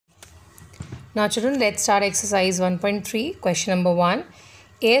Now children, let's start exercise 1.3. Question number 1.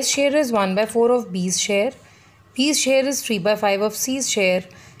 A's share is 1 by 4 of B's share. B's share is 3 by 5 of C's share.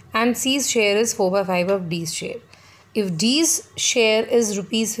 And C's share is 4 by 5 of D's share. If D's share is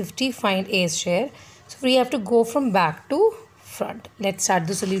rupees 50, find A's share. So we have to go from back to front. Let's start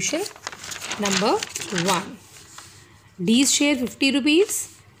the solution. Number 1. D's share 50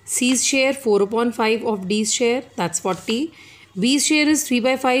 rupees. C's share 4 upon 5 of D's share, that's 40. B's share is 3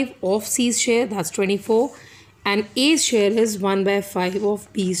 by 5 of C's share, that's 24. And A's share is 1 by 5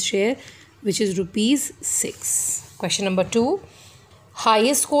 of B's share, which is rupees 6. Question number 2.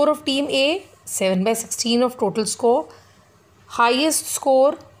 Highest score of team A, 7 by 16 of total score. Highest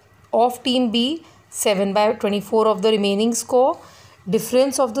score of team B, 7 by 24 of the remaining score.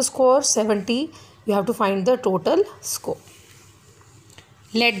 Difference of the score, 70. You have to find the total score.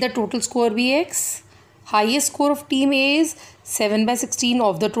 Let the total score be x. Highest score of team A is 7 by 16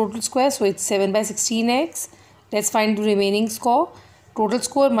 of the total square. So it's 7 by 16x. Let's find the remaining score. Total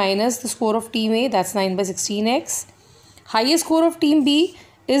score minus the score of team A, that's 9 by 16x. Highest score of team B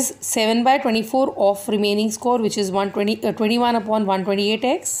is 7 by 24 of remaining score, which is 21 upon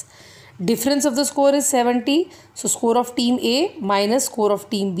 128x. Difference of the score is 70. So score of team A minus score of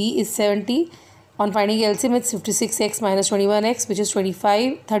team B is 70. On finding LCM, it's 56x minus 21x, which is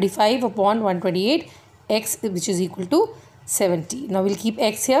 35 upon 128x, which is equal to 70. Now we'll keep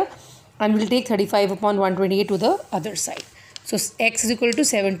x here and we'll take 35 upon 128 to the other side. So x is equal to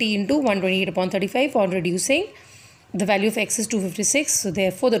 70 into 128 upon 35. On reducing, the value of x is 256. So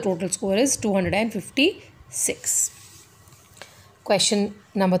therefore, the total score is 256. Question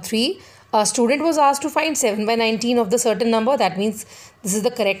number 3. A student was asked to find 7 by 19 of the certain number. That means this is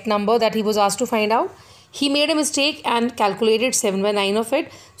the correct number that he was asked to find out. He made a mistake and calculated 7 by 9 of it.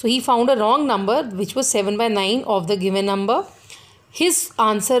 So he found a wrong number, which was 7 by 9 of the given number. His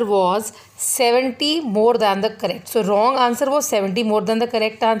answer was 70 more than the correct. So wrong answer was 70 more than the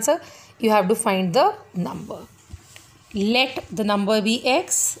correct answer. You have to find the number. Let the number be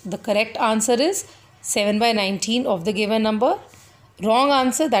x. The correct answer is 7 by 19 of the given number. Wrong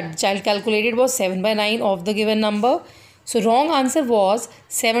answer that child calculated was 7 by 9 of the given number. So wrong answer was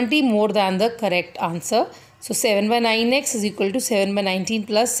 70 more than the correct answer. So 7 by 9x is equal to 7 by 19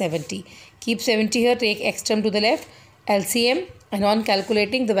 plus 70. Keep 70 here, take x term to the left, LCM, and on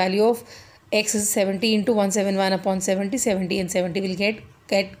calculating the value of x is 70 into 171 upon 70. 70 and 70 will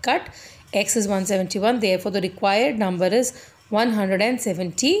get cut. X is 171. Therefore, the required number is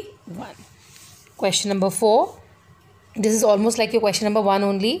 171. Question number 4. This is almost like your question number 1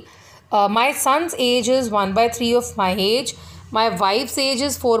 only. My son's age is 1 by 3 of my age. My wife's age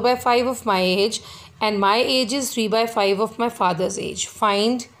is 4 by 5 of my age. And my age is 3 by 5 of my father's age.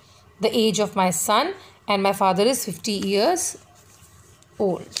 Find the age of my son. And my father is 50 years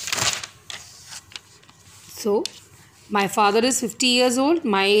old. So, my father is 50 years old.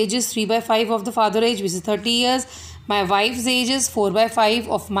 My age is 3 by 5 of the father age, which is 30 years. My wife's age is 4 by 5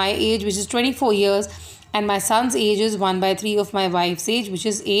 of my age, which is 24 years. And my son's age is 1 by 3 of my wife's age, which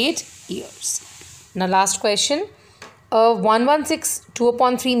is 8 years. Now last question. A 116 2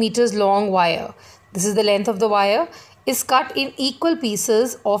 upon 3 meters long wire, this is the length of the wire, is cut in equal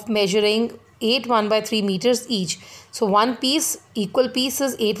pieces of measuring 8 1 by 3 meters each. So one piece, equal piece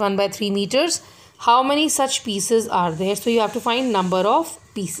is 8 1 by 3 meters. How many such pieces are there? So you have to find number of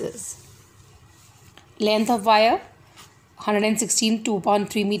pieces. Length of wire 116 2 upon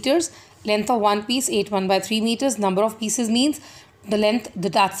 3 meters. Length of one piece 8 1 by 3 meters. Number of pieces means the length,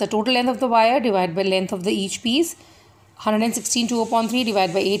 that's the total length of the wire divided by length of the each piece. 116 2 upon 3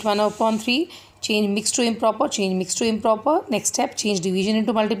 divided by 8 1 upon 3. Change mixed to improper, change mixed to improper. Next step, change division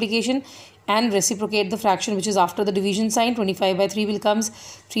into multiplication and reciprocate the fraction which is after the division sign. 25 by 3 will comes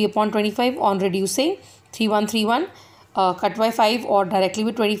 3 upon 25. On reducing, 3 1 3 1. Cut by 5 or directly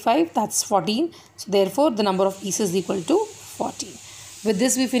with 25, that's 14. So therefore, the number of pieces is equal to 14. With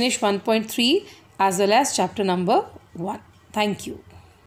this, we finish 1.3 as well as chapter number 1. Thank you.